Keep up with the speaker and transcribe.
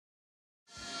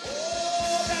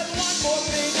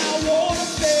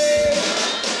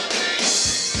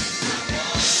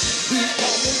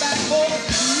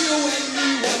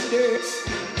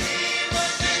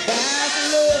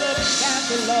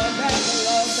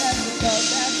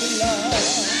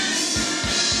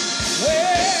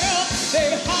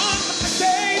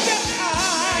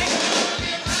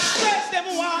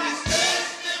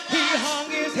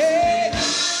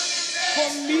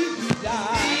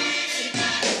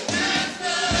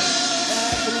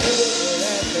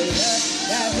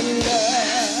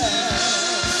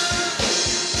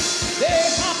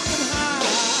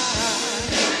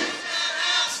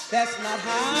about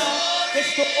how the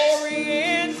story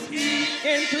ends.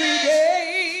 In 3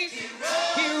 days,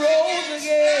 he rose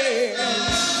again.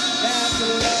 That's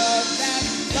love,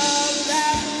 that's love,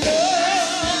 that's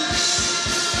love.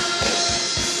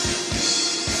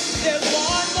 There's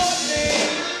one more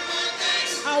thing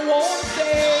I want to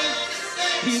say.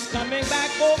 He's coming back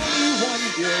for me one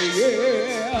day,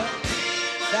 yeah.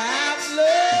 That's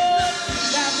love,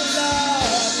 that's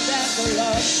love, that's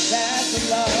love, that's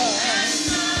love.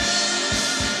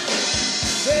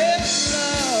 That's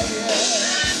love, yeah.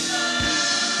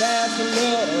 That's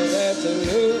love, that's love,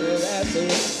 that's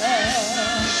love.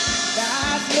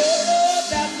 That's love,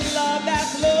 that's love,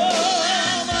 that's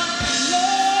love.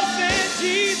 Love sent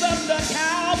Jesus to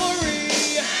Calvary.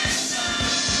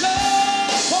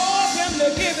 Love caused him to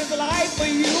give his life for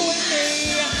you and me.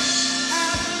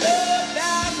 That's love,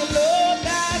 that's love,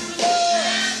 that's love.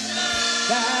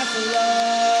 That's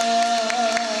love.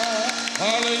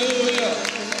 Hallelujah.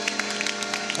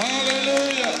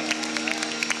 Hallelujah.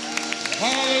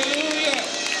 Hallelujah.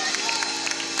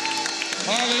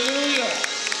 Hallelujah.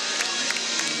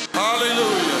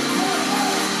 Hallelujah.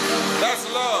 That's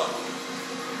love.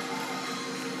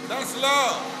 That's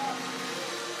love.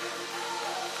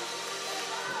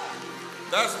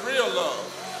 That's real love.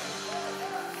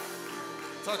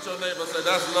 Touch your neighbor and say,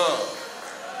 that's love.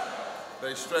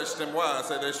 They stretched him wide.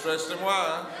 Say, they stretched him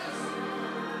wide.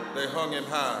 They hung him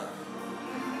high.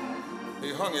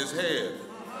 He hung his head.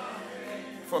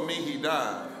 For me, he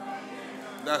died.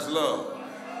 That's love.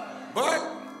 But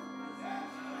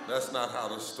that's not how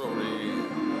the story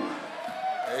ends.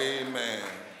 Amen.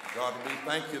 God, we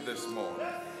thank you this morning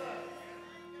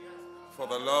for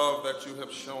the love that you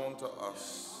have shown to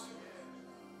us.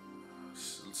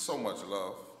 So much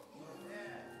love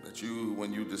that you,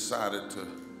 when you decided to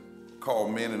call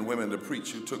men and women to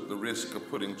preach, you took the risk of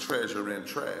putting treasure in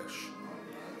trash.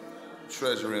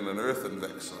 Treasure in an earthen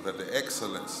vessel, that the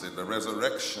excellency, the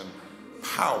resurrection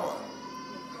power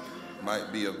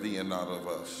might be of thee and not of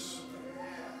us.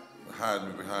 Hide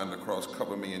me behind the cross,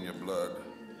 cover me in your blood.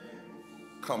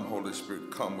 Come, Holy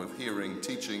Spirit, come with hearing,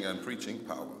 teaching, and preaching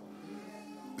power.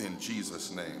 In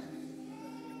Jesus' name,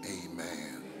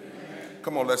 amen.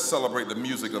 Come on, let's celebrate the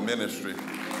music of ministry.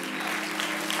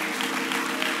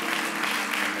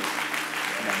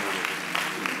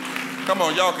 Come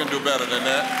on, y'all can do better than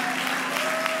that.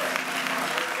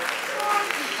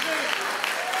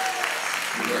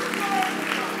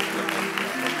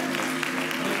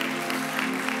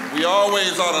 We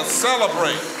always ought to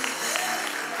celebrate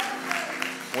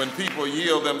when people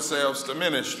yield themselves to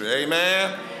ministry.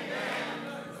 Amen?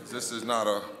 This is not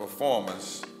a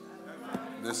performance.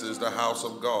 This is the house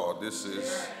of God. This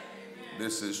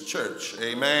is church.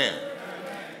 Amen.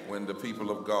 When the people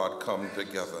of God come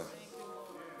together.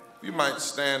 You might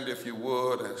stand, if you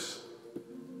would, as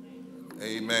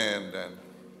amen, and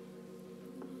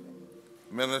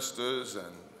ministers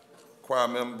and choir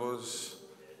members,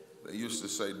 they used to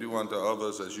say, do unto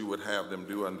others as you would have them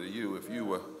do unto you if you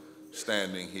were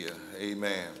standing here.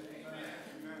 Amen.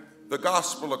 The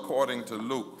gospel according to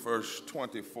Luke, verse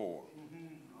 24.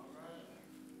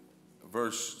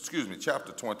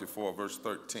 Chapter 24, verse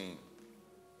 13.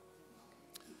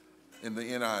 In the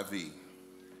NIV.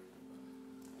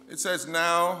 It says,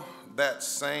 now that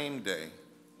same day,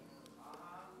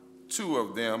 two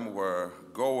of them were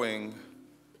going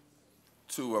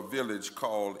to a village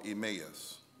called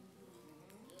Emmaus,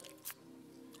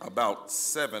 about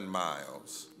 7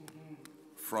 miles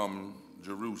from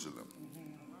Jerusalem.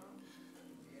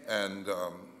 And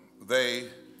they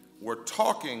were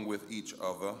talking with each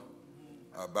other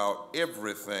about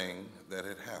everything that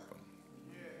had happened.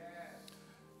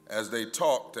 As they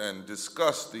talked and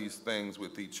discussed these things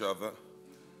with each other,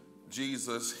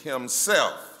 Jesus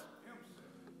himself,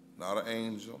 not an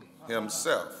angel,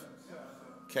 himself,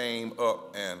 came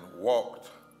up and walked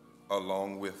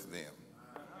along with them.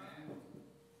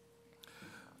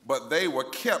 But they were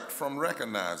kept from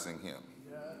recognizing him.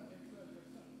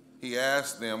 He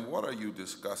asked them, what are you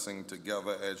discussing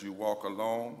together as you walk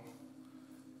along?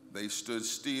 They stood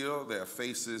still, their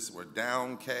faces were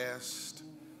downcast.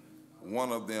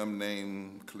 One of them,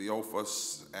 named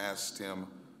Cleophas, asked him,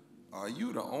 are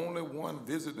you the only one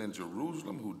visiting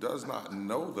Jerusalem who does not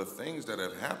know the things that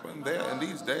have happened there in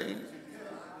these days?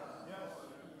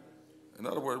 In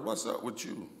other words, what's up with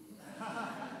you?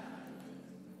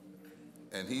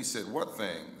 And he said, what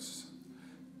things?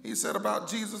 He said, about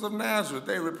Jesus of Nazareth.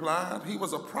 They replied, he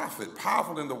was a prophet,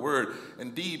 powerful in the word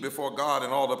and deed before God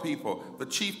and all the people. The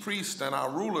chief priests and our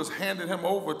rulers handed him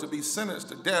over to be sentenced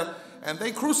to death, and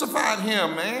they crucified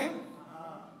him, man.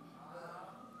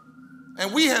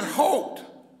 And we had hoped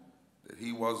that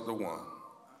he was the one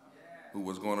who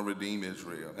was going to redeem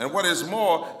Israel. And what is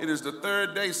more, it is the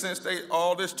third day since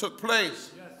all this took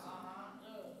place.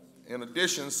 In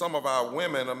addition, some of our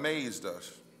women amazed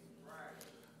us.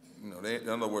 You know, in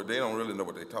other words, they don't really know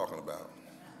what they're talking about.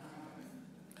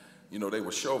 You know, they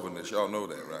were chauvinists. Y'all know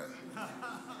that, right?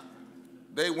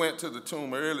 They went to the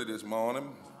tomb early this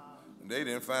morning, and they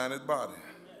didn't find his body.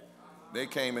 They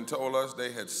came and told us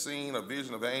they had seen a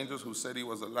vision of angels who said he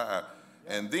was alive.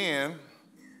 And then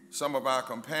some of our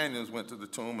companions went to the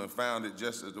tomb and found it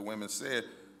just as the women said,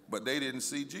 but they didn't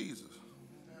see Jesus.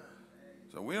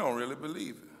 So we don't really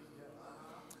believe it.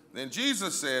 Then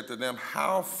Jesus said to them,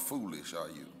 "How foolish are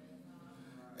you,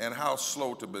 and how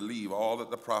slow to believe all that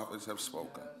the prophets have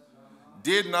spoken?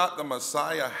 Did not the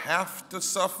Messiah have to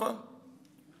suffer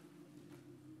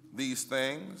these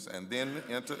things and then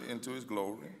enter into his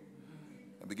glory?"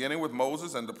 And beginning with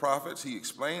Moses and the prophets, he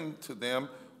explained to them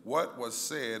what was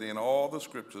said in all the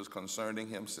scriptures concerning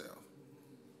himself.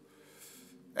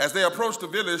 As they approached the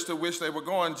village to which they were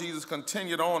going, Jesus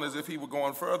continued on as if he were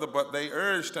going further, but they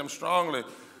urged him strongly.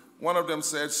 One of them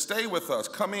said, "Stay with us,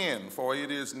 come in, for it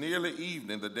is nearly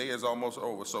evening, the day is almost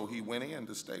over." So he went in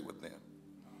to stay with them.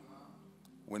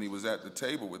 When he was at the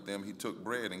table with them, he took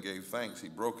bread and gave thanks. He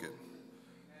broke it,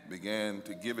 began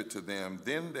to give it to them.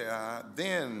 Then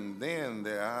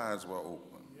their eyes were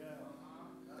opened,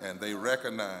 and they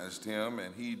recognized him,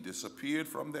 and he disappeared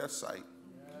from their sight.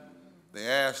 They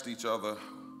asked each other,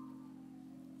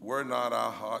 "Were not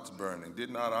our hearts burning? Did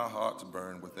not our hearts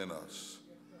burn within us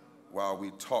while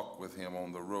we talked with him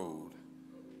on the road,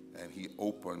 and he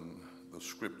opened the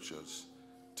scriptures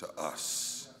to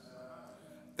us?"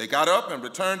 They got up and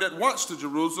returned at once to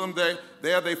Jerusalem.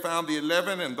 There they found the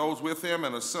 11 and those with him,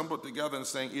 and assembled together and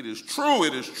saying, it is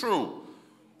true,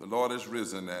 the Lord is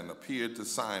risen and appeared to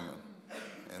Simon."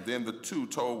 And then the two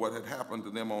told what had happened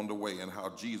to them on the way, and how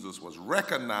Jesus was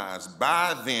recognized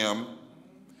by them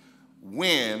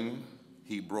when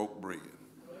he broke bread.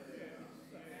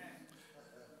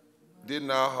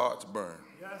 Didn't our hearts burn?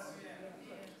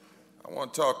 I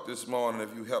want to talk this morning,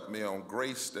 if you help me, on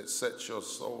grace that sets your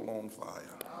soul on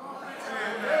fire.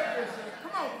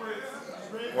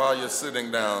 While you're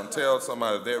sitting down, tell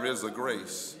somebody, there is a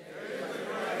grace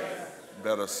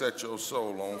that'll set your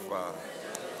soul on fire.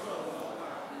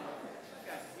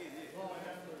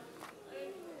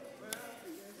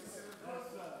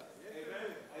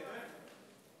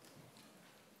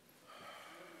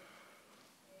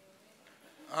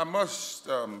 I must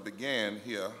begin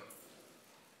here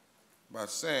by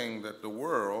saying that the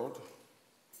world,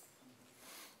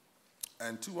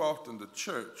 and too often the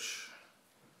church,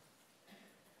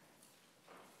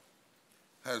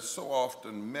 has so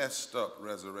often messed up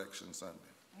Resurrection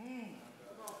Sunday.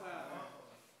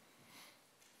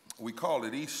 We call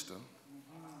it Easter,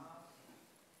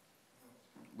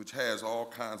 which has all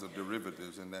kinds of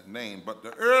derivatives in that name, but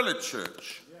the early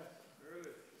church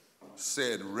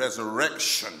said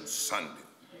Resurrection Sunday.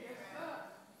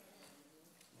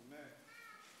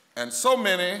 And so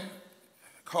many,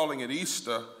 calling it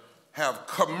Easter, have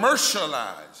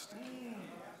commercialized it.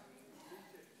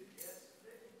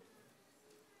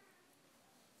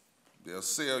 They'll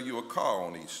sell you a car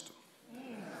on Easter.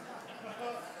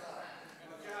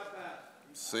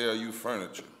 Sell you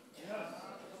furniture.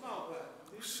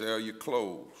 Sell you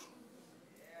clothes.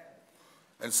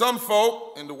 And some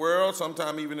folk in the world,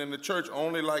 sometimes even in the church,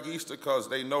 only like Easter because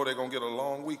they know they're going to get a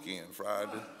long weekend,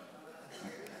 Friday,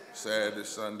 Saturday,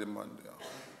 Sunday, Monday.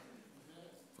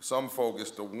 For some folk, it's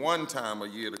the one time a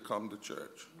year to come to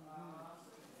church.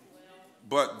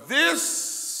 But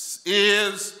this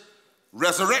is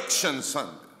Resurrection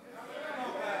Sunday.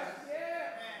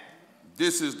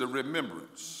 This is the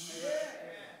remembrance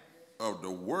of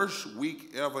the worst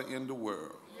week ever in the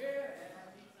world,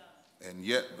 and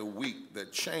yet the week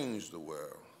that changed the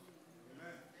world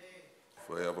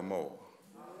forevermore.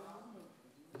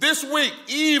 This week,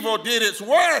 evil did its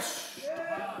worst.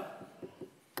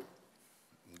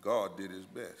 God did his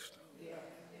best.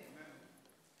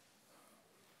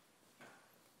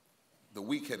 The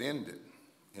week had ended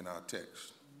in our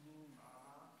text.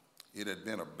 It had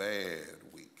been a bad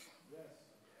week.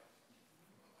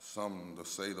 Some to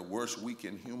say the worst week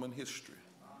in human history.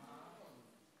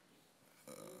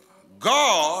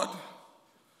 God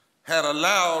had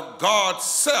allowed God's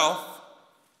self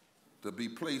to be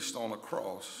placed on a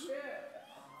cross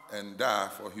and die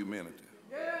for humanity.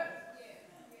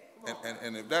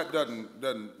 And if that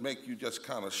doesn't make you just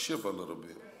kind of shiver a little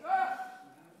bit,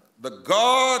 the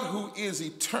God who is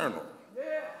eternal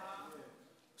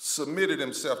submitted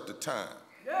himself to time.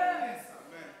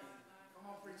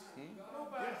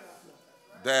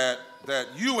 that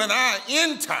you and I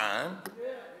in time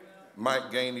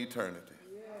might gain eternity.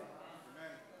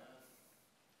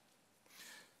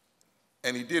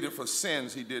 And he did it for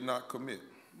sins he did not commit.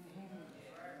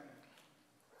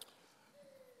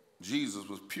 Jesus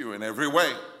was pure in every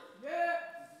way.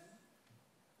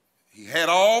 He had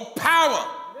all power.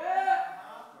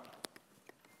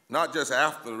 Not just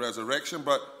after the resurrection,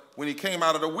 but when he came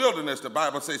out of the wilderness, the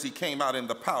Bible says he came out in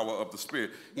the power of the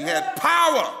Spirit. He had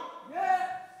power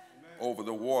over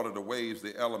the water, the waves,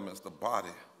 the elements, the body.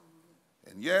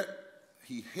 And yet,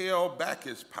 he held back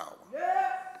his power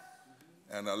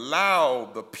and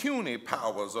allowed the puny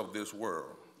powers of this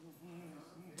world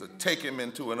to take him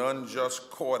into an unjust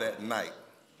court at night.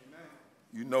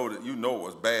 You know it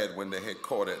was bad when they had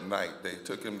court at night. They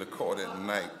took him to court at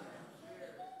night.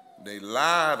 They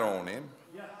lied on him.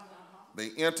 They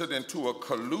entered into a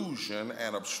collusion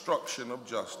and obstruction of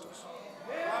justice.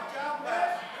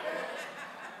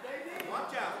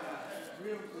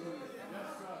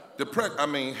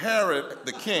 Herod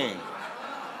the king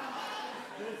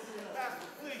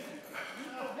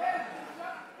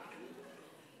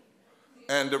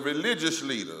and the religious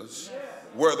leaders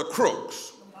were the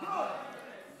crooks.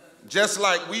 Just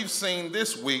like we've seen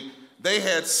this week, they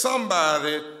had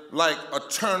somebody like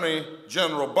Attorney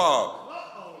General Barber,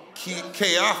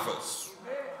 Caiaphas,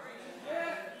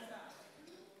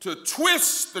 to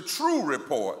twist the true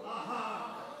report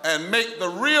and make the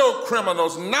real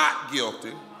criminals not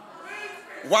guilty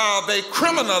while they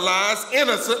criminalize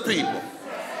innocent people.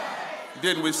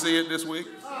 Didn't we see it this week?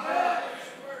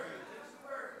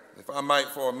 If I might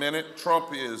for a minute,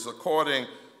 Trump is, according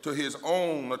to his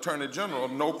own Attorney General,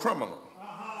 no criminal.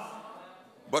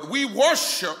 But we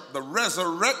worship the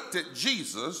resurrected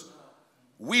Jesus.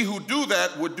 We who do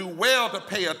that would do well to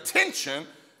pay attention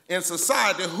in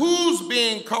society who's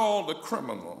being called a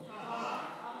criminal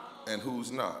and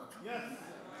who's not.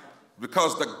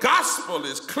 Because the gospel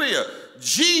is clear.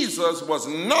 Jesus was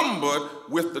numbered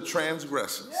with the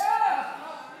transgressors.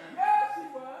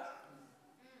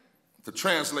 To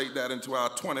translate that into our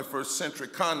 21st century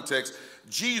context,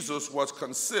 Jesus was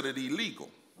considered illegal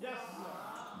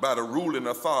by the ruling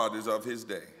authorities of his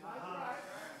day.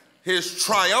 His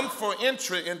triumphal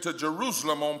entry into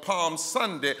Jerusalem on Palm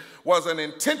Sunday was an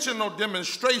intentional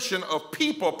demonstration of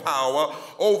people power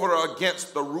over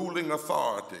against the ruling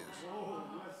authorities.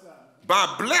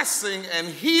 By blessing and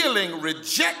healing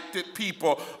rejected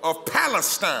people of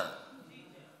Palestine,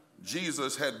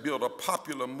 Jesus had built a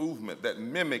popular movement that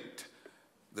mimicked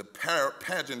the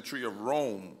pageantry of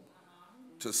Rome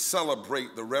to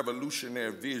celebrate the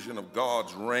revolutionary vision of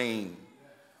God's reign,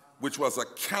 which was a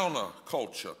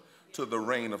counterculture to the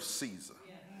reign of Caesar.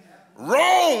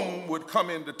 Rome would come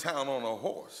into town on a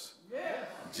horse.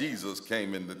 Jesus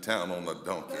came into town on a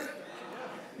donkey.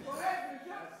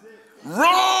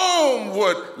 Rome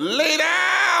would lay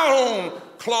down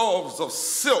cloths of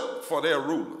silk for their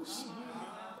rulers.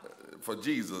 For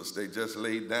Jesus, they just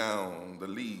laid down the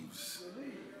leaves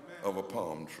of a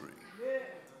palm tree.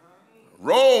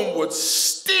 Rome would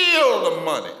steal the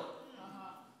money.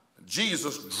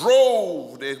 Jesus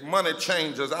drove the money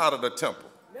changers out of the temple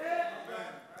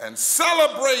and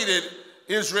celebrated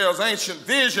Israel's ancient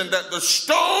vision that the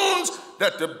stones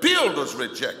that the builders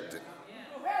rejected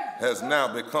has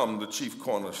now become the chief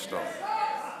cornerstone.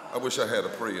 I wish I had a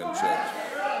praying church.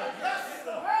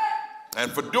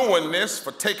 And for doing this,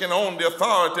 for taking on the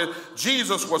authority,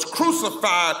 Jesus was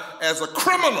crucified as a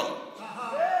criminal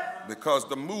because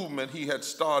the movement he had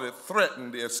started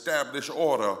threatened the established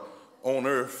order on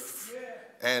earth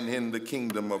and in the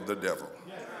kingdom of the devil.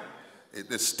 It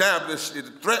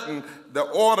threatened the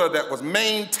order that was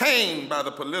maintained by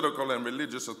the political and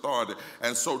religious authority.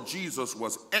 And so Jesus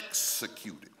was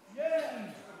executed.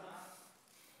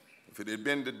 If it had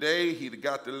been today, he'd have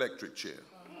got the electric chair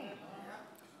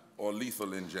or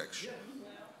lethal injection.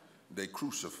 They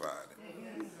crucified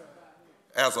him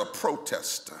as a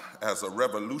protester, as a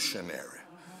revolutionary.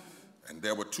 And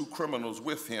there were two criminals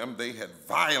with him. They had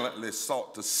violently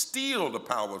sought to steal the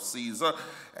power of Caesar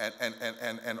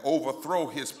and overthrow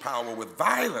his power with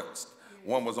violence.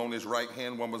 One was on his right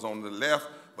hand, one was on the left,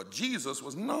 but Jesus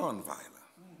was nonviolent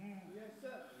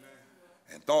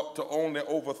and thought to only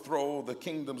overthrow the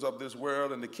kingdoms of this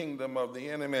world and the kingdom of the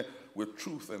enemy with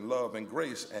truth and love and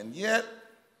grace. And yet,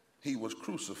 he was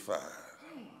crucified.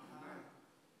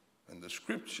 And the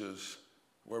scriptures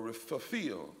were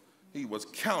fulfilled. He was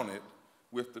counted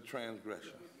with the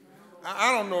transgression.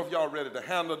 I don't know if y'all ready to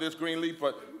handle this, Greenleaf,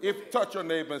 but if touch your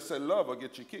neighbor and say, love will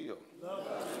get you killed. Love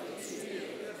will get you killed.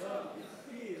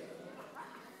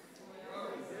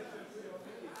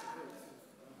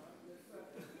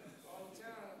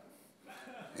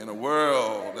 in a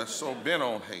world that's so bent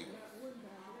on hate.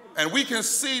 And we can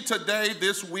see today,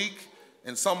 this week,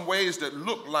 in some ways that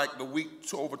look like the week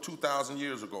over 2,000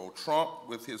 years ago, Trump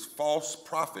with his false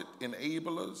prophet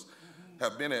enablers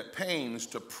have been at pains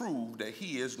to prove that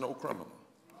he is no criminal.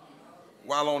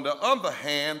 While on the other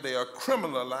hand, they are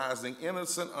criminalizing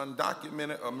innocent,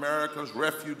 undocumented Americans,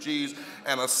 refugees,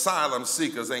 and asylum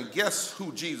seekers. And guess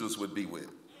who Jesus would be with?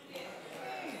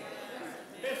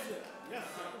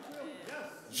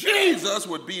 Jesus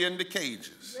would be in the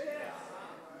cages.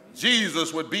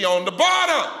 Jesus would be on the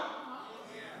border.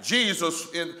 Jesus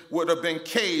would have been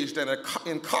caged and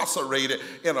incarcerated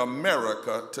in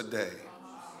America today.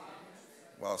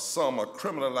 While some are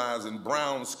criminalizing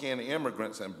brown-skinned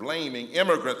immigrants and blaming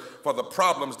immigrants for the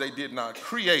problems they did not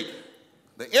create.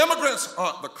 The immigrants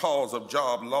aren't the cause of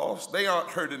job loss. They aren't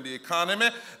hurting the economy.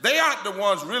 They aren't the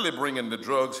ones really bringing the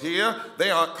drugs here.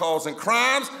 They aren't causing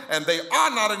crimes, and they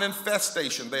are not an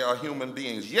infestation. They are human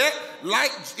beings. Yet,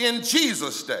 like in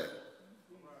Jesus' day,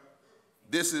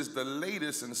 this is the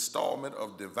latest installment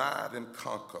of divide and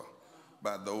conquer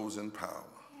by those in power.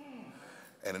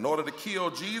 And in order to kill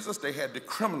Jesus, they had to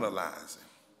criminalize him.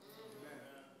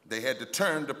 They had to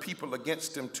turn the people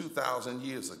against him 2,000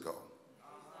 years ago.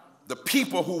 The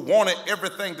people who wanted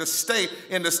everything to stay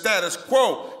in the status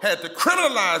quo had to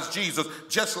criminalize Jesus,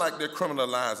 just like they're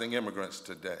criminalizing immigrants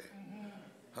today.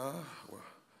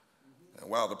 And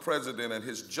while the president and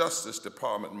his Justice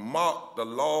Department mocked the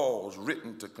laws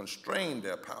written to constrain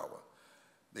their power,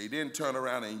 they then turn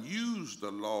around and use the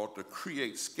law to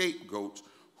create scapegoats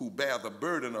who bear the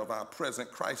burden of our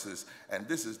present crisis. And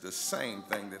this is the same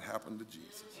thing that happened to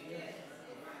Jesus.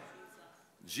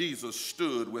 Jesus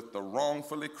stood with the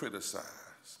wrongfully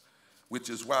criticized,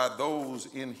 which is why those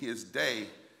in his day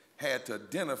had to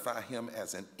identify him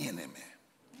as an enemy.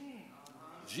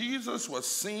 Jesus was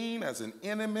seen as an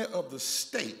enemy of the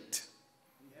state,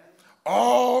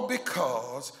 all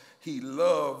because he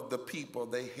loved the people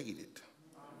they hated.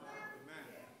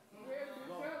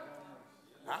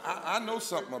 I know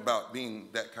something about being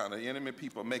that kind of enemy,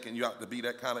 people making you out to be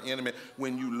that kind of enemy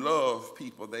when you love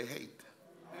people they hate.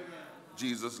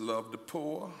 Jesus loved the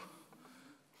poor.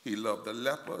 He loved the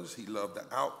lepers. He loved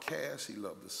the outcasts. He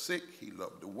loved the sick. He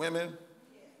loved the women.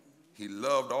 He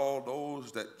loved all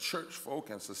those that church folk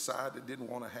and society didn't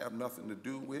want to have nothing to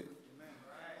do with.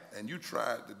 And you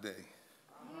try it today.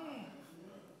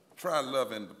 Try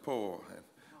loving the poor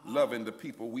and loving the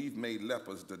people we've made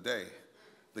lepers today,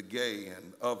 the gay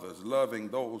and others, loving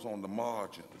those on the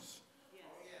margins,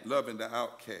 loving the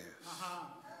outcasts.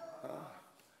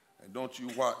 And don't you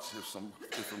watch if some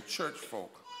church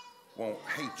folk won't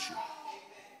hate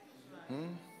you.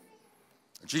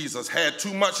 Jesus had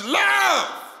too much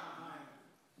love.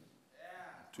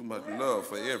 Too much love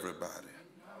for everybody.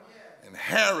 And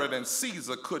Herod and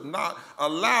Caesar could not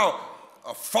allow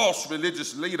a false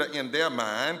religious leader in their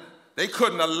mind. They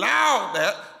couldn't allow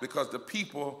that because the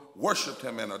people worshiped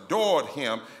him and adored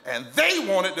him, and they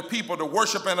wanted the people to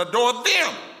worship and adore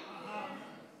them.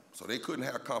 So they couldn't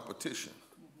have competition.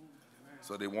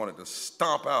 So they wanted to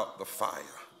stomp out the fire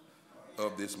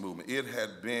of this movement. It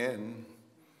had been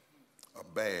a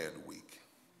bad week.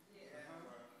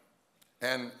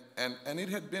 And it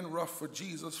had been rough for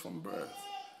Jesus from birth.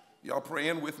 Y'all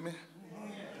praying with me?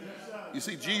 You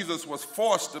see, Jesus was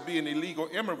forced to be an illegal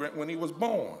immigrant when he was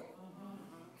born.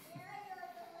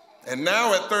 And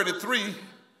now at 33,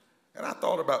 and I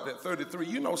thought about that, 33,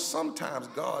 you know, sometimes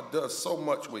God does so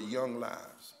much with young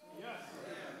lives.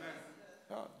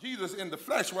 Jesus in the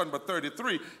flesh wasn't but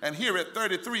 33, and here at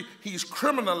 33, he's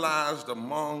criminalized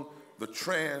among the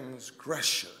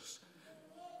transgressors.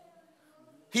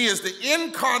 He is the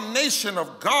incarnation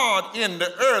of God in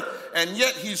the earth, and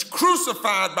yet he's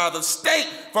crucified by the state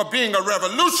for being a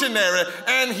revolutionary,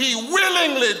 and he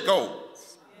willingly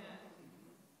goes.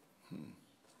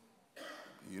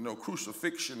 You know,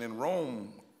 crucifixion in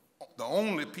Rome, the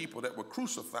only people that were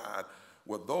crucified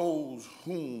were those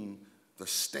whom the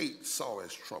state saw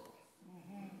as trouble.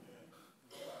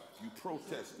 You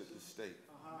protested the state.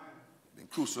 In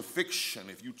crucifixion,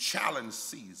 if you challenged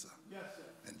Caesar,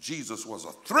 and Jesus was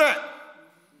a threat.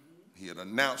 He had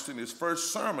announced in his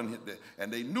first sermon,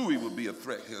 and they knew he would be a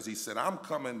threat because he said, I'm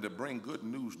coming to bring good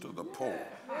news to the poor.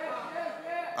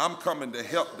 I'm coming to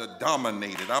help the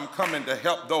dominated. I'm coming to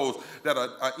help those that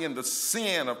are in the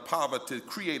sin of poverty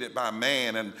created by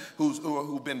man and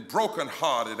who've been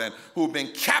brokenhearted and who've been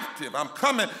captive. I'm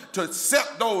coming to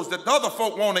accept those that other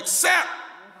folk won't accept.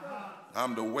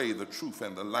 I'm the way, the truth,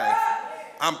 and the life.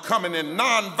 I'm coming in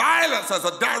nonviolence as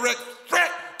a direct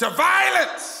threat to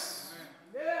violence.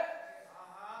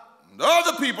 The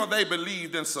other people, they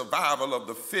believed in survival of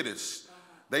the fittest.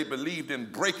 They believed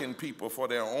in breaking people for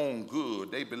their own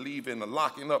good. They believed in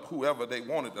locking up whoever they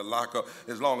wanted to lock up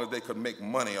as long as they could make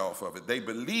money off of it. They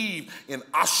believed in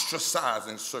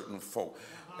ostracizing certain folk.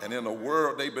 And in a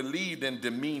world, they believed in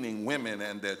demeaning women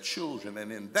and their children.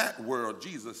 And in that world,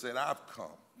 Jesus said, I've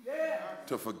come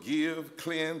to forgive,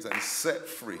 cleanse, and set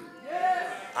free.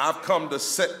 I've come to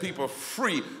set people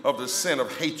free of the sin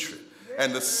of hatred,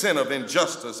 and the sin of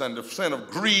injustice, and the sin of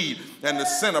greed, and the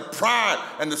sin of pride,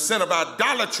 and the sin of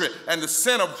idolatry, and the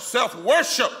sin of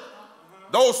self-worship.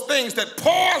 Those things that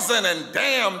poison and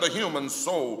damn the human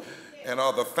soul and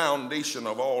are the foundation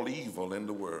of all evil in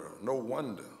the world. No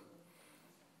wonder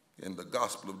in the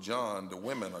Gospel of John, the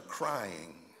women are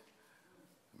crying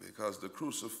because the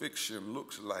crucifixion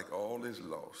looks like all is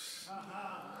lost,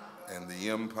 and the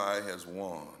empire has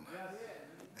won,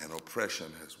 and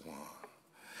oppression has won.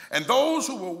 And those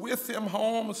who were with him,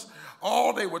 Holmes,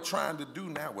 all they were trying to do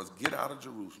now was get out of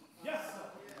Jerusalem.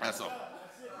 That's all.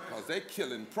 Because they're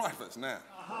killing prophets now.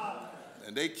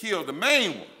 And they killed the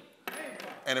main one.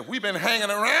 And if we've been hanging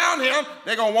around him,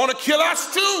 they're going to want to kill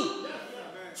us too.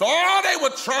 So all they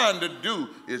were trying to do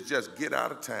is just get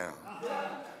out of town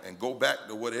and go back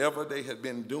to whatever they had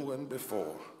been doing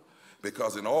before.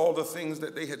 Because in all the things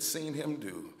that they had seen him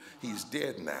do, he's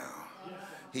dead now.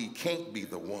 He can't be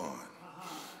the one.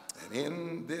 And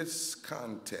in this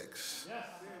context,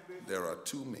 there are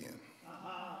two men.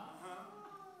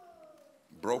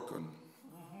 Broken,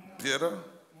 bitter,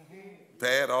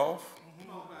 bad off,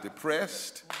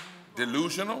 depressed,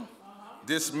 delusional,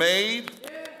 dismayed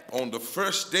on the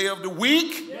first day of the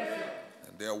week.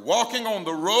 And they're walking on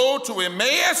the road to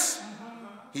Emmaus.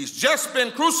 He's just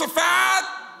been crucified,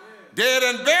 dead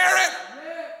and buried.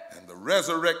 And the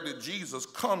resurrected Jesus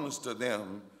comes to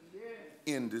them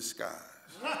in disguise.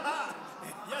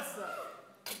 Yes, sir.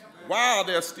 While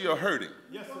they're still hurting.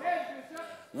 Yes, sir.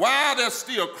 While they're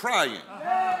still crying.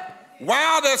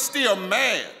 While they're still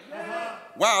mad.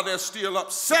 While they're still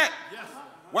upset.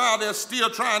 While they're still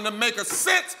trying to make a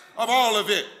sense of all of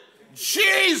it.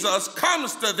 Jesus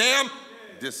comes to them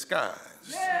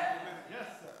disguised.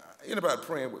 Anybody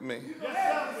praying with me?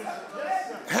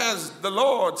 Has the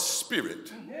Lord's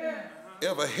Spirit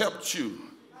ever helped you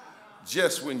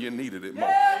just when you needed it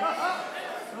most?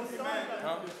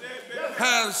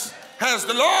 Has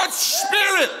the Lord's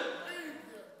Spirit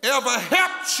ever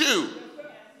helped you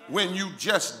when you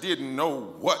just didn't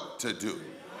know what to do?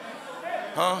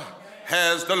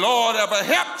 Has the Lord ever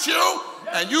helped you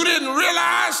and you didn't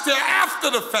realize till after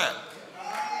the fact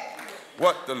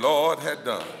what the Lord had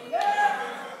done?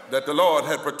 That the Lord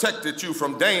had protected you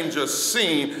from dangers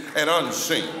seen and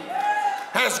unseen.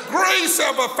 Has grace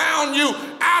ever found you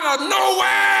out of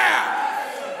nowhere?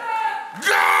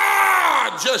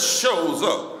 God just shows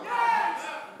up.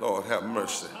 Lord, have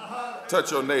mercy.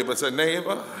 Touch your neighbor and say,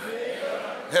 neighbor,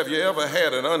 have you ever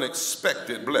had an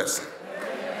unexpected blessing?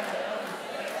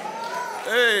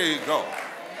 There you go.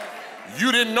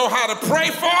 You didn't know how to pray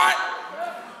for it.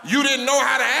 You didn't know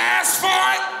how to ask for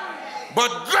it. But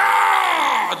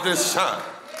God this time.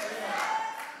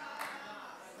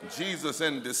 Jesus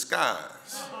in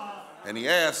disguise. And he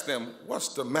asked them, what's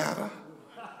the matter?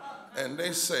 And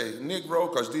they say, Negro,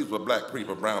 because these were black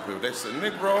people, brown people. They said,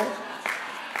 Negro,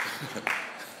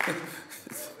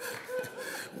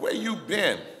 where you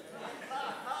been?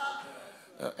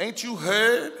 Ain't you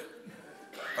heard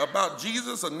about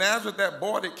Jesus of Nazareth, that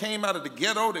boy that came out of the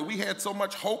ghetto that we had so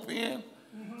much hope in?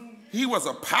 He was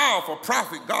a powerful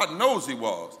prophet. God knows he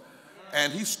was.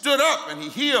 And he stood up and he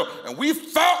healed. And we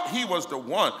thought he was the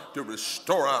one to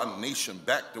restore our nation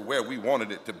back to where we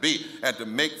wanted it to be and to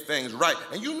make things right.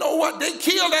 And you know what? They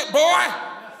killed that boy.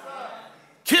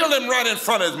 Killed him right in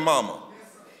front of his mama.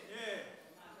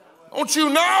 Don't you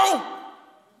know?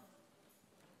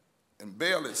 And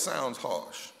Baal, it sounds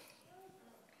harsh.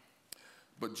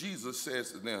 But Jesus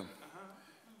says to them,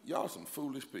 y'all some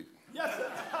foolish people. Yes,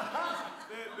 sir.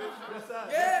 Yes, sir.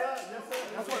 Yes, sir.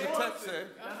 That's what the text said.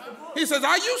 He says,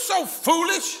 are you so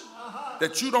foolish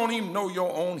that you don't even know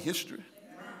your own history?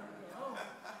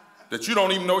 That you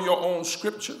don't even know your own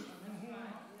scripture?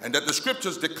 And that the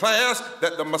scriptures declares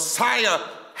that the Messiah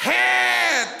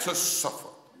had to suffer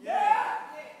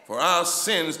for our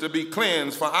sins to be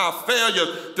cleansed, for our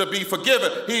failures to be forgiven.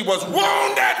 He was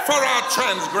wounded for our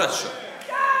transgression,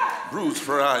 bruised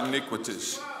for our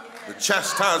iniquities. The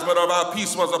chastisement of our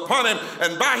peace was upon him,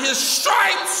 and by his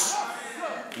stripes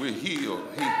we're healed.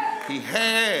 He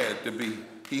had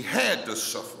to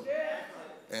suffer.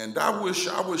 And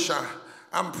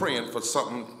I'm praying for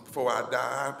something before I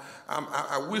die.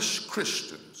 I wish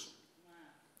Christians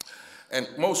and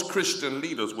most Christian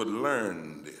leaders would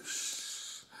learn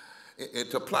this.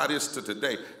 To apply this to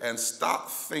today and stop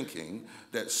thinking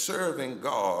that serving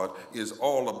God is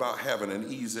all about having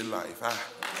an easy life.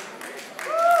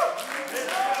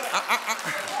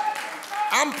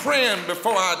 I'm praying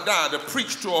before I die to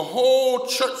preach to a whole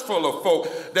church full of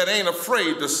folk that ain't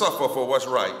afraid to suffer for what's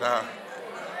right.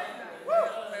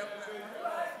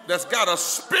 That's got a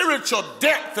spiritual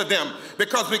depth to them,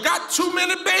 because we got too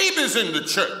many babies in the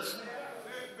church.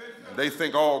 They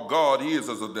think all God is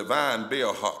a divine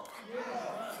bellhop.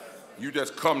 You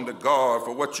just come to God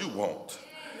for what you want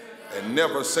and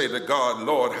never say to God,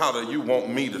 Lord, how do you want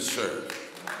me to serve?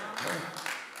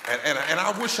 And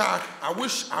I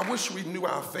wish we knew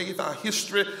our faith, our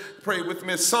history. Pray with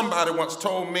me. Somebody once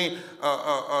told me,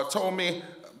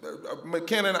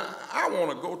 McKinnon, I want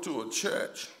to go to a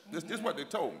church. This is what they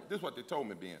told me. This is what they told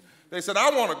me, Ben. They said, I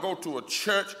want to go to a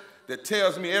church that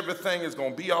tells me everything is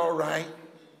going to be all right,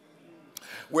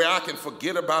 where I can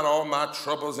forget about all my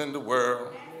troubles in the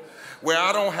world, where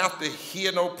I don't have to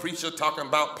hear no preacher talking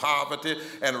about poverty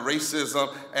and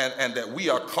racism and that we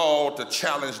are called to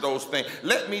challenge those things.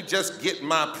 Let me just get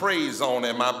my praise on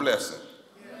and my blessing.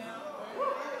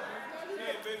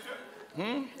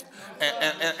 And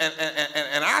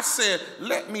I said,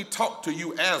 let me talk to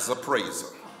you as a praiser.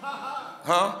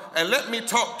 And let me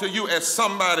talk to you as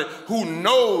somebody who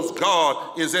knows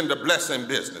God is in the blessing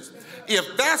business.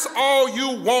 If that's all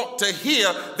you want to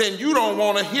hear, then you don't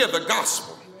want to hear the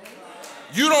gospel.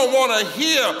 You don't want to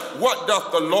hear what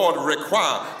doth the Lord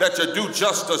require, that you do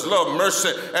justice, love mercy,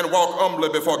 and walk humbly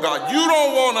before God. You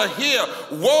don't want to hear,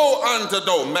 woe unto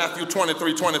those, Matthew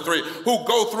 23:23, who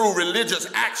go through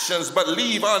religious actions but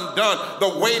leave undone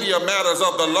the weightier matters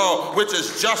of the law, which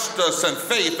is justice and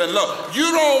faith and love.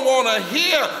 You don't want to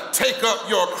hear, take up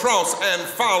your cross and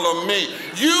follow me.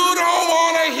 You don't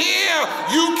want to hear,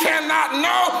 you cannot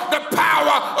know the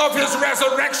power of his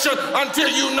resurrection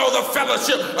until you know the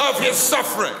fellowship of his suffering.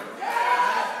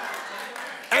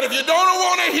 And if you don't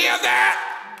want to hear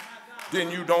that,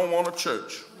 then you don't want a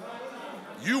church.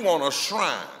 You want a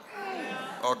shrine,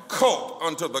 a cult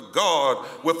unto the God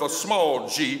with a small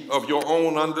g of your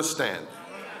own understanding.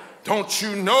 Don't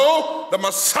you know the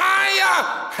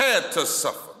Messiah had to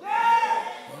suffer?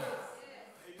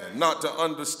 And not to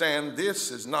understand this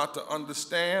is not to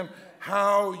understand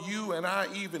how you and I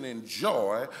even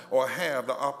enjoy or have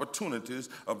the opportunities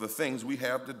of the things we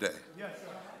have today. Yes,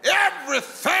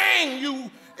 everything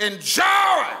you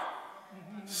enjoy,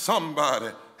 somebody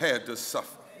had to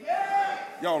suffer.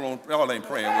 Y'all ain't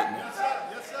praying with me.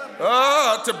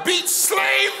 To beat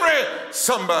slavery,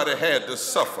 somebody had to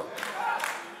suffer.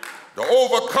 To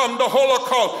overcome the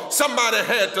Holocaust, somebody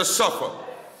had to suffer.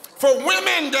 For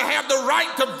women to have the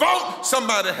right to vote,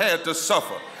 somebody had to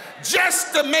suffer.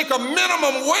 Just to make a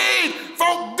minimum wage,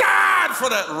 folk died for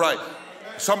that right.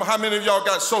 How many of y'all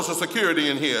got Social Security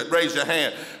in here? Raise your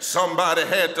hand. Somebody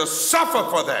had to suffer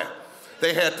for that.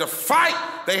 They had to fight.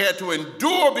 They had to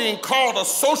endure being called a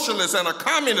socialist and a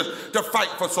communist to fight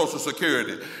for Social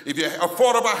Security. If you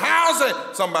affordable housing,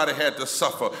 somebody had to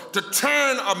suffer. To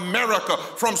turn America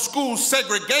from school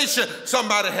segregation,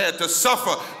 somebody had to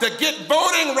suffer. To get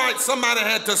voting rights, somebody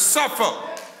had to suffer.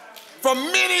 For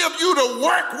many of you to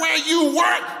work where you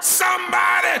work,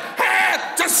 somebody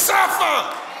had to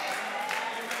suffer.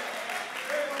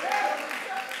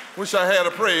 Wish I had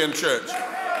a praying church.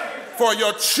 For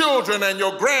your children and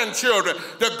your grandchildren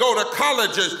to go to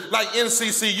colleges like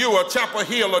NCCU or Chapel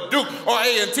Hill or Duke or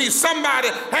A&T, somebody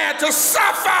had to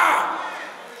suffer.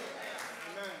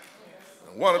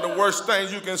 One of the worst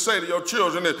things you can say to your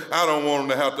children is, I don't want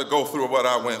them to have to go through what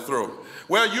I went through.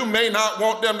 Well, you may not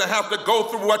want them to have to go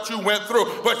through what you went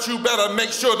through, but you better make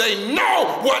sure they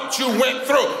know what you went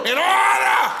through in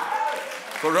order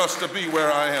for us to be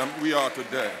where we are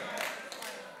today.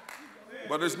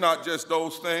 But it's not just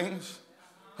those things.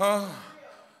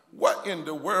 What in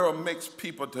the world makes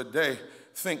people today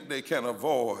think they can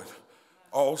avoid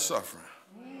all suffering?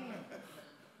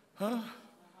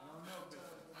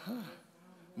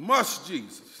 Must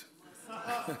Jesus?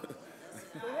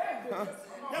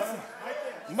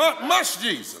 Must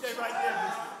Jesus?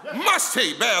 Must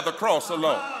he bear the cross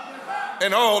alone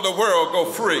and all the world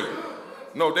go free?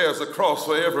 No, there's a cross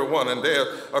for everyone, and there's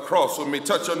a cross for me.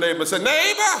 Touch your neighbor and say,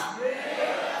 neighbor,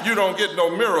 you don't get no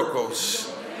miracles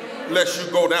unless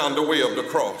you go down the way of the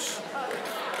cross.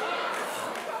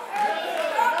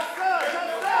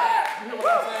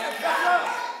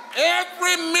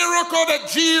 Every miracle that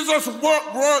Jesus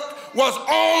worked was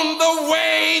on the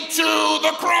way to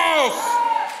the cross.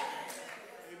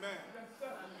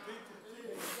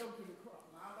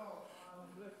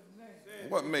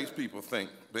 What makes people think,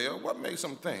 Bill? What makes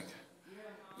them think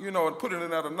You know, and putting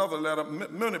it at another letter,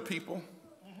 many people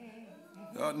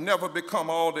never become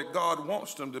all that God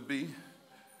wants them to be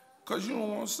because you don't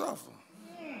want to suffer.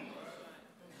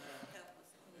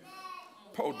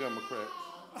 Poor Democrats.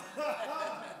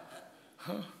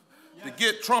 Huh? To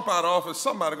get Trump out of office,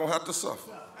 somebody's going to have to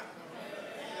suffer.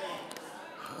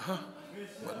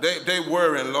 But they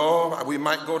worrying, Lord, we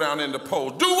might go down in the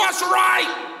polls. Do what's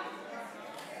right.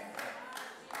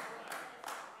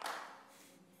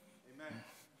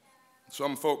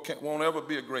 Some folk won't ever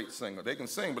be a great singer. They can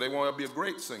sing, but they won't ever be a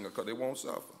great singer because they won't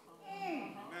suffer.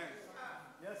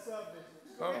 Yes, sir,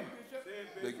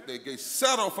 They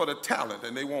settle for the talent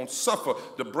and they won't suffer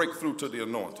to break through to the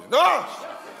anointing.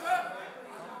 Oh!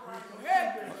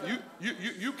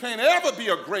 You can't ever be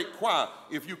a great choir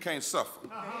if you can't suffer.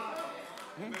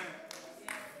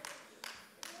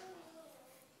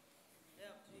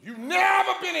 You've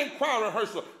never been in choir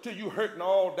rehearsal till you hurting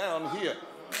all down here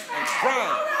and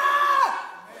crying.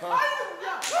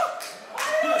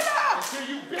 Until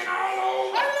you've been all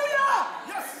over.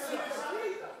 Yes.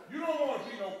 You don't want to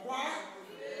be no choir.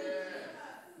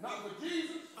 Not for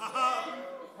Jesus.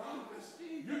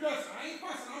 You just, I ain't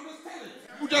fussing, I'm just telling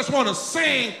you. You just want to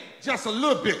sing just a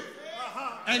little bit.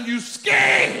 And you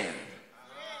scared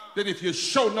that if you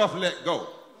sure enough let go,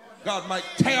 God might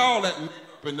tear all that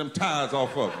makeup and them ties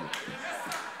off of you.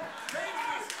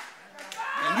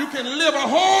 And you can live a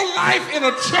whole life in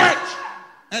a church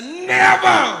and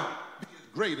never be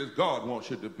as great as God wants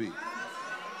you to be.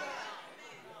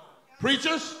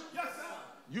 Preachers,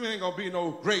 you ain't going to be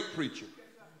no great preacher.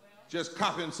 Just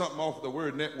copying something off the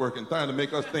Word Network and trying to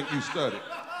make us think you studied.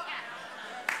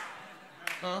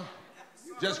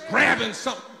 Just grabbing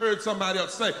something you heard somebody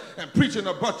else say and preaching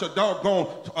a bunch of doggone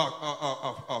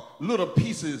little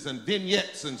pieces and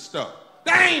vignettes and stuff.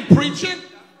 That ain't preaching.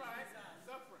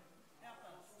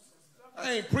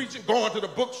 I ain't preaching, going to the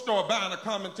bookstore, buying a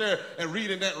commentary and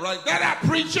reading that right. That ain't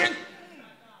preaching.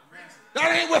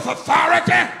 That ain't with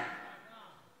authority.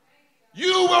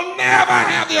 You will never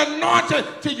have the anointing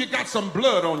till you got some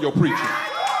blood on your preaching.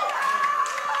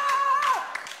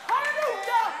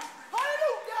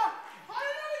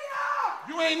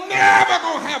 You ain't never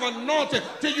going to have anointing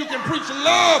till you can preach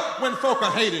love when folk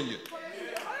are hating you.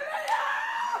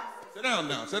 Sit down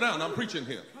now. Sit down. I'm preaching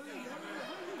here.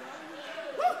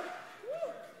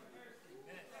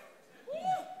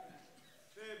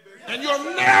 And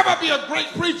you'll never be a great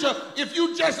preacher if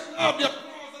you just love the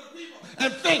applause of the people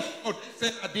and think, oh, they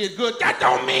said I did good. That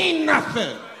don't mean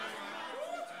nothing.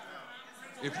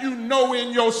 If you know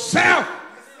in yourself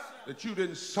that you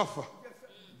didn't suffer,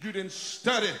 you didn't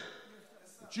study,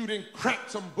 that you didn't crack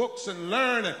some books and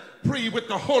learn and pray with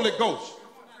the Holy Ghost.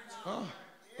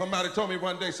 Somebody told me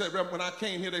one day, said, when I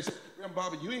came here, they said,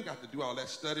 Barber, you ain't got to do all that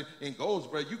study in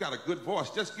Goldsboro. You got a good voice.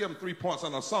 Just give them 3 points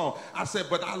on a song. I said,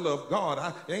 but I love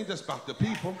God. It ain't just about the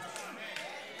people.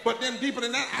 But then deeper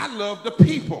than that, I love the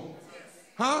people.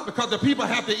 Because the people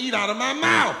have to eat out of my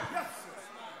mouth.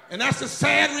 And that's the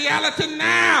sad reality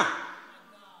now.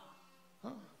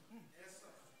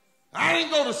 I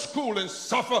didn't go to school and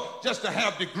suffer just to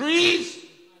have degrees.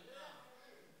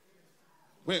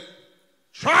 Went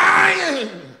trying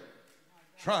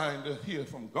to hear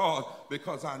from God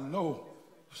because I know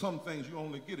some things you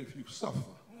only get if you suffer.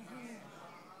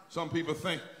 Some people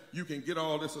think you can get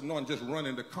all this anointing just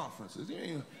running to conferences. You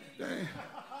ain't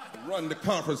run the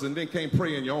conference and then can't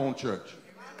pray in your own church.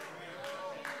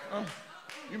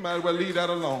 You might as well leave that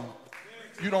alone.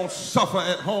 You don't suffer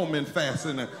at home in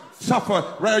fasting and suffer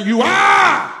where you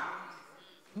are.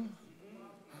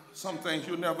 Some things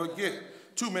you'll never get.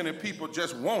 Too many people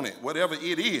just want it, whatever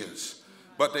it is,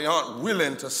 but they aren't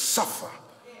willing to suffer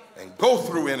and go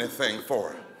through anything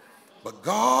for it. But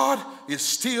God is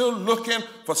still looking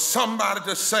for somebody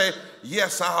to say,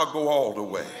 yes, I'll go all the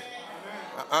way.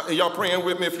 Y'all praying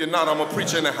with me? If you're not, I'm going to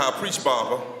preach anyhow. Preach,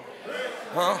 Barber.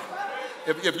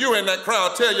 If you're in that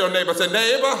crowd, tell your neighbor, say,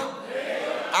 neighbor,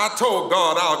 I told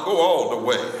God I'll go all the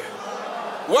way.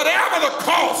 Whatever the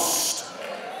cost,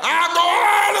 I'll go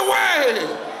all the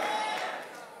way.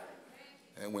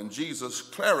 And when Jesus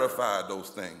clarified those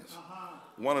things,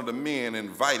 one of the men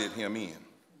invited him in.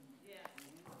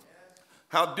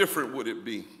 How different would it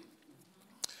be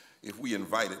if we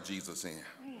invited Jesus in?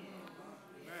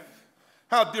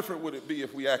 How different would it be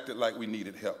if we acted like we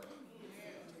needed help?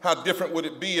 How different would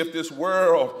it be if this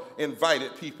world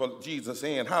invited Jesus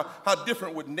in? How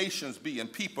different would nations be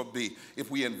and people be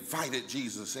if we invited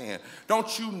Jesus in?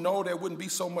 Don't you know there wouldn't be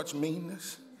so much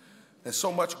meanness and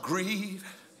so much greed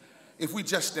if we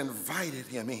just invited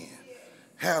him in?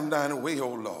 Have thine way, O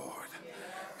Lord.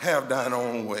 Have thine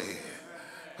own way.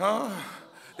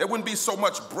 There wouldn't be so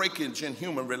much breakage in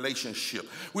human relationship.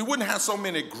 We wouldn't have so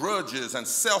many grudges and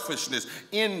selfishness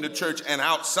in the church and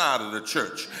outside of the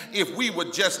church if we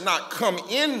would just not come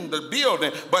in the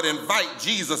building but invite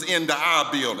Jesus into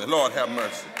our building. Lord have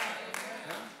mercy.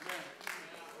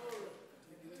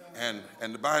 And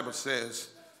the Bible says,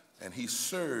 and he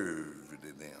served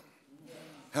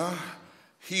them.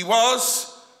 He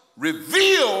was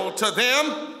revealed to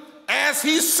them as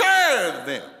he served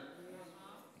them.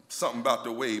 Something about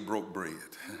the way he broke bread.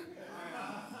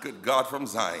 Good God from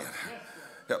Zion.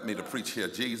 Help me to preach here,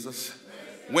 Jesus.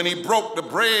 When he broke the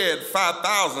bread,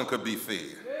 5,000 could be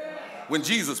fed. When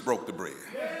Jesus broke the bread.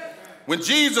 When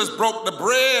Jesus broke the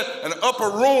bread, an upper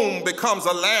room becomes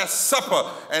a Last Supper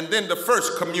and then the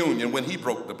first communion when he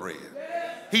broke the bread.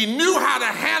 He knew how to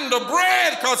handle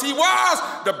bread because he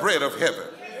was the bread of heaven.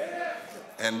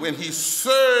 And when he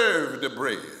served the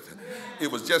bread,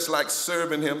 it was just like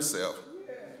serving himself.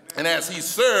 And as he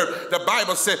served, the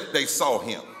Bible said they saw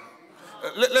him.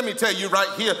 Let me tell you right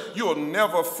here, you'll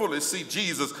never fully see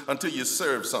Jesus until you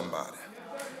serve somebody.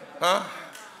 Huh?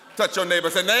 Touch your neighbor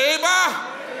and say,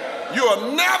 neighbor,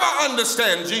 you'll never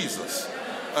understand Jesus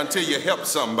until you help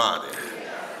somebody,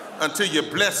 until you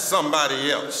bless somebody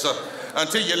else,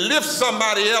 until you lift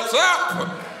somebody else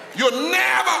up. You'll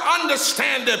never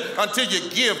understand him until you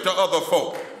give to other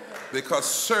folk, because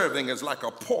serving is like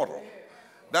a portal.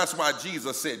 That's why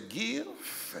Jesus said, give,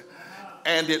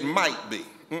 and it might be.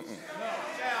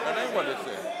 That ain't what it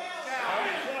said.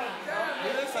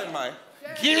 He didn't say might.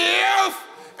 Give,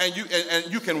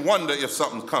 and you can wonder if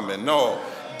something's coming. No.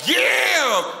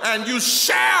 Give, and you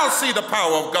shall see the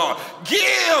power of God.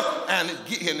 Give, and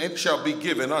it shall be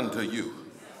given unto you.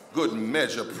 Good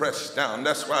measure pressed down.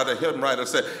 That's why the hymn writer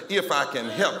said, if I can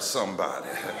help somebody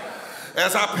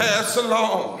as I pass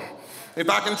along, if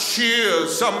I can cheer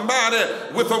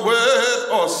somebody with a word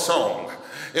or song,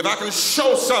 if I can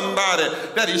show somebody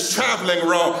that he's traveling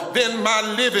wrong, then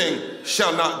my living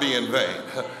shall not be in vain.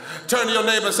 Turn to your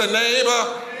neighbor and say,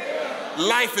 neighbor,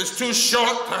 life is too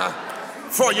short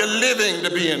for your living to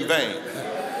be in vain.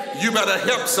 You better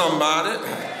help somebody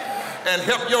and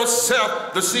help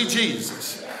yourself to see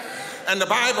Jesus. And the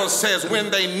Bible says when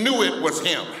they knew it was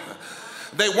him,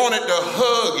 they wanted to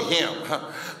hug him,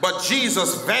 but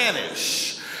Jesus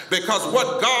vanished, because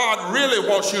what God really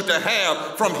wants you to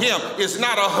have from him is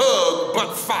not a hug,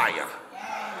 but fire.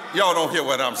 Y'all don't hear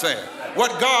what I'm saying.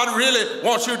 What God really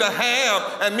wants you to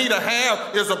have and me to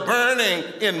have is a burning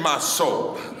in my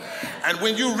soul. And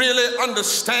when you really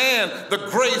understand the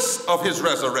grace of his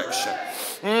resurrection,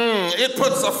 it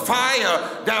puts a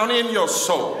fire down in your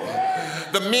soul.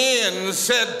 The men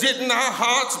said, didn't our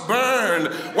hearts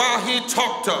burn while he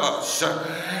talked to us?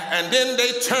 And then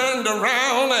they turned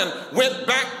around and went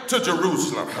back to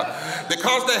Jerusalem.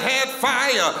 Because they had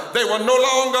fire, they were no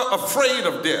longer afraid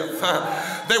of death.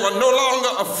 They were no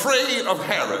longer afraid of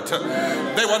Herod.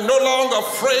 They were no longer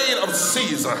afraid of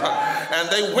Caesar. And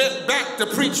they went back to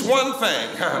preach one thing.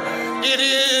 It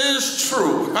is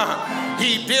true.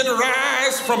 He did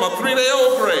rise from a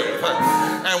 3-day-old grave.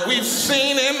 And we've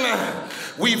seen him.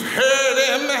 We've heard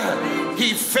him,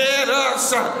 he fed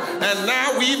us, and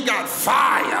now we've got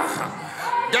fire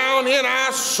down in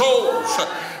our souls.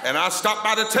 And I stopped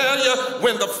by to tell you,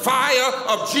 when the fire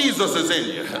of Jesus is in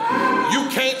you, you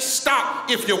can't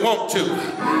stop if you want to.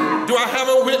 Do I have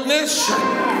a witness?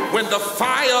 When the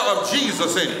fire of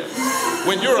Jesus in you,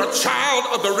 when you're a child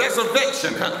of the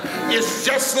resurrection, it's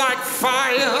just like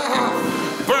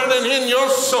fire burning in your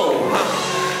soul.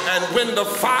 And when the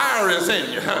fire is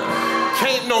in you,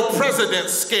 can't no president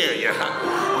scare you.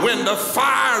 When the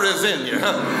fire is in you,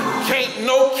 can't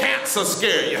no cancer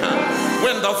scare you.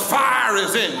 When the fire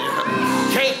is in you,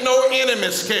 can't no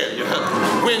enemy scare you.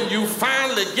 When you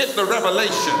finally get the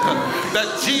revelation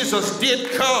that Jesus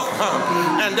did come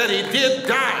and that he did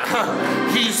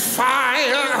die, he's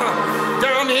fire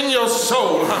down in your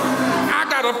soul. I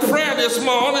got a prayer this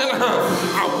morning.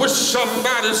 I wish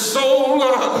somebody's soul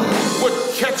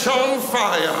would catch on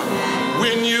fire.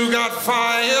 When you got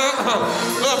fire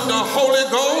of the Holy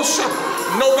Ghost,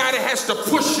 nobody has to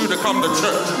push you to come to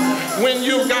church. When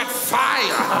you got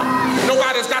fire,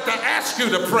 nobody's got to ask you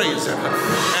to praise him.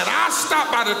 And I stop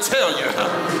by to tell you,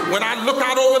 when I look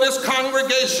out over this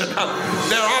congregation,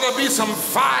 there ought to be some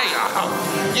fire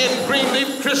in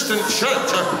Greenleaf Christian Church.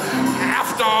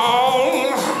 After all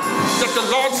that the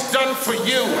Lord's done for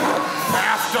you,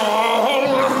 after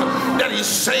all that he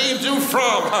saved you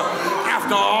from,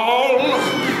 after all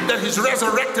that he he's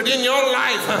resurrected in your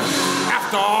life,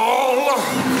 after all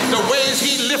the ways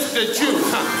he lifted you,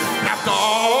 after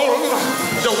all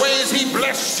the ways he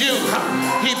blessed you,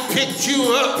 he picked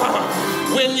you up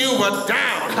when you were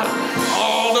down,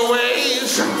 all the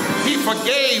ways he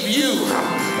forgave you,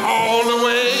 all the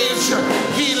ways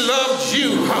he loved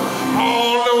you,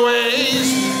 all the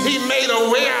ways he made a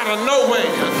way out of no way.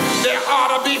 There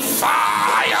ought to be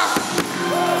fire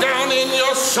down in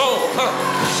your soul.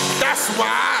 That's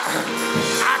why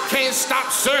I can't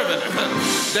stop serving him.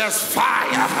 There's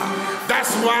fire.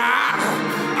 That's why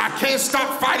I can't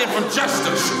stop fighting for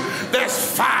justice. There's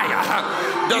fire.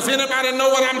 Does anybody know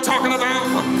what I'm talking about?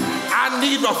 I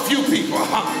need a few people.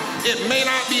 It may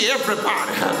not be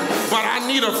everybody, but I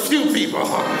need a few people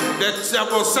that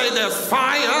will say there's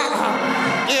fire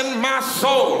in my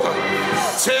soul.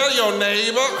 Tell your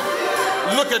neighbor,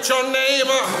 look at your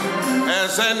neighbor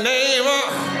and say, neighbor,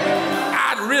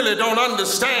 I really don't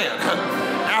understand.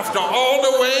 After all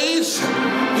the ways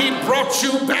he brought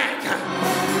you back,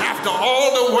 after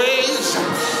all the ways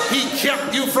he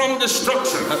kept you from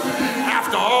destruction,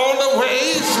 after all the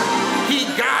ways he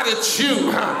guided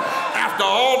you, after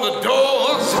all the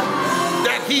doors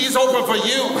that he's opened for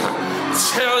you,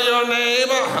 tell your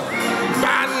neighbor,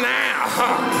 by now,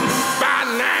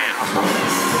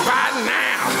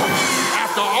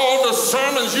 after all the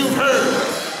sermons you've heard,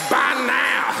 by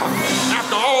now,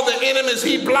 after all the enemies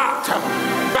he blocked,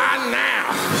 by now,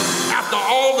 after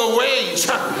all the ways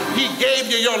he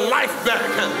gave you your life back,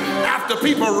 after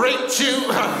people raped you,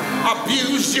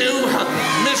 abused you,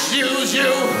 misused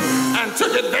you, and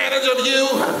took advantage of you,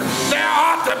 there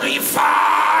ought to be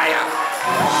fire.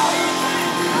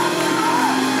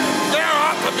 There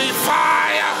ought to be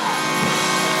fire.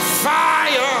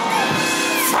 Fire.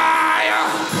 Fire.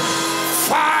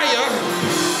 Fire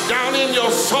down in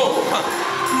your soul.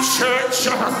 Church,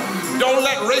 don't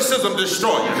let racism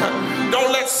destroy you.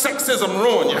 Don't let sexism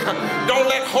ruin you. Don't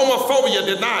let homophobia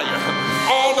deny you.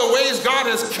 All the ways God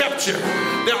has kept you,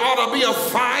 there ought to be a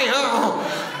fire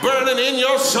burning in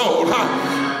your soul.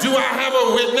 Do I have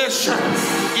a witness?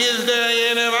 Is there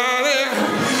anybody?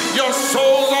 Your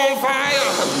soul's on fire.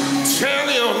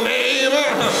 Tell your neighbor,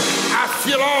 I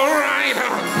feel all right.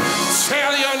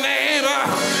 Tell your neighbor,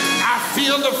 I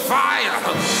feel the fire.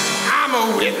 I'm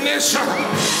a witness.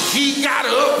 He got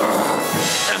up,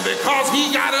 and because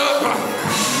he got up,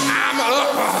 I'm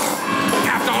up.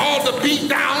 After all the beat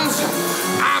downs,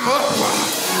 I'm up.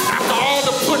 After all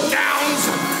the put downs,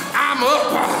 I'm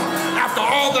up. After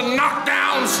all the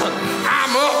knockdowns,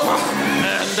 I'm up.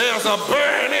 And there's a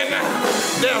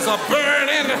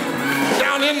burning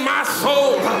down in my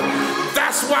soul.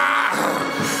 That's why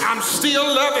I'm still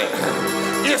loving.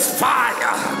 It's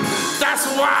fire. That's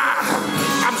why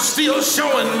I'm still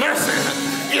showing mercy.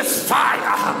 It's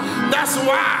fire. That's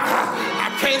why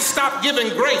I can't stop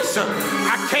giving grace.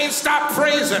 I can't stop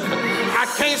praising. I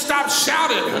can't stop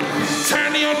shouting.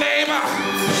 Turn to your neighbor.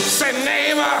 Say,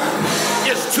 neighbor,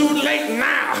 it's too late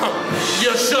now.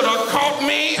 You should have caught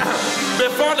me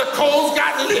before the coals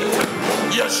got lit.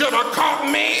 You should have caught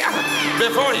me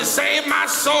before he saved my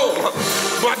soul.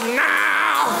 But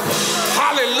now,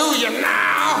 hallelujah,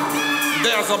 now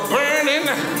there's a burning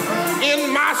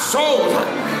in my soul.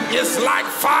 It's like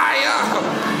fire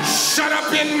shut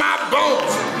up in my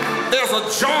bones. There's a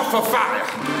joyful fire.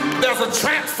 There's a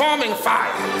transforming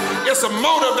fire. It's a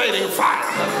motivating fire.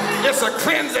 It's a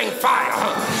cleansing fire.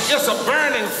 It's a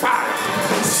burning fire.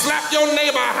 Slap your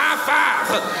neighbor a high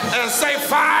five and say,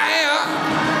 fire,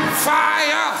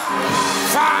 fire,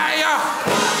 fire.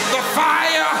 The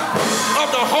fire of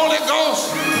the Holy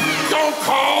Ghost. Don't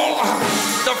call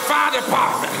the fire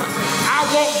department. I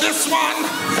want this one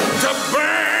to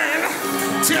burn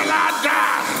till I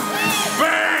die.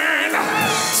 Burn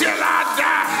till I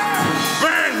die.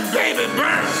 Burn, baby,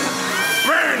 burn.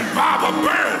 Burn, Barber,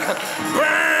 burn.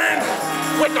 Burn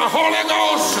with the Holy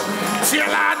Ghost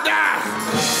till I die.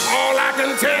 All I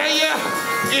can tell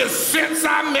you is since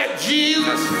I met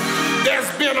Jesus,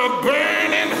 there's been a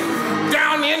burning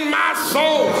down in my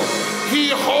soul. He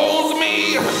holds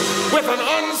me with an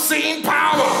unseen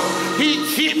power. He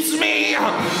keeps me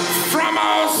from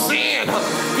all sin.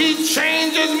 He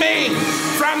changes me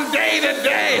from day to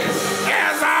day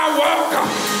as I walk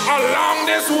along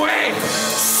this way.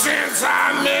 Since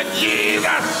I met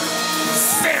Jesus,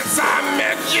 since I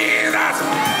met Jesus,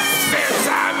 since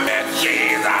I met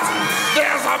Jesus,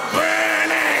 there's a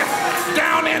burning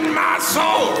down in my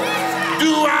soul.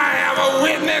 Do I have a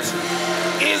witness?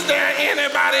 Is there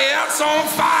anybody else on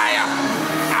fire?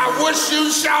 I wish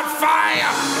you shout fire.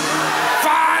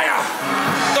 Fire.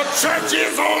 The church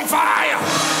is on fire.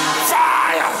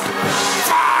 Fire.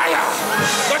 Fire.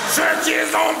 The church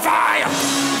is on fire.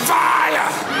 Fire,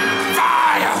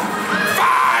 fire,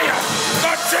 fire.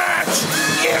 The church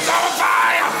is on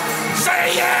fire.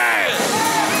 Say yes.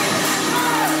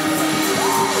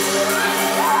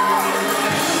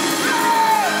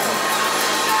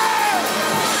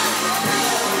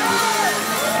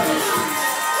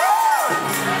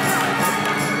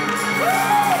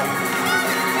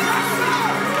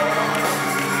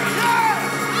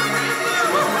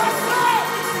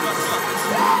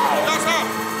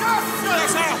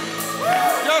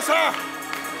 Yes, sir.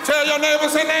 Tell your neighbor,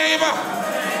 say neighbor.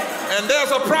 And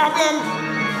there's a problem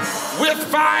with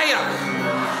fire,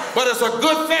 but it's a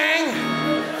good thing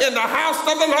in the house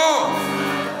of the Lord.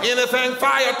 Anything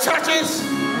fire touches,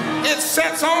 it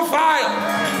sets on fire.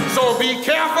 So be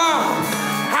careful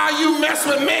how you mess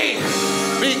with me.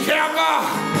 Be careful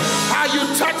how you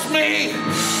touch me,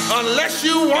 unless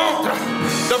you want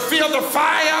to feel the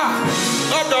fire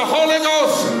of the Holy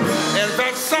Ghost. In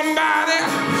fact, somebody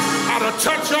ought to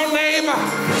touch your neighbor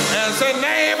and say,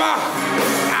 neighbor,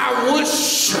 I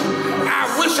wish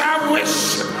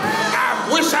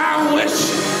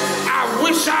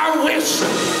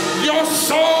your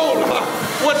soul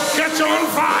would catch on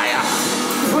fire.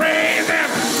 Praise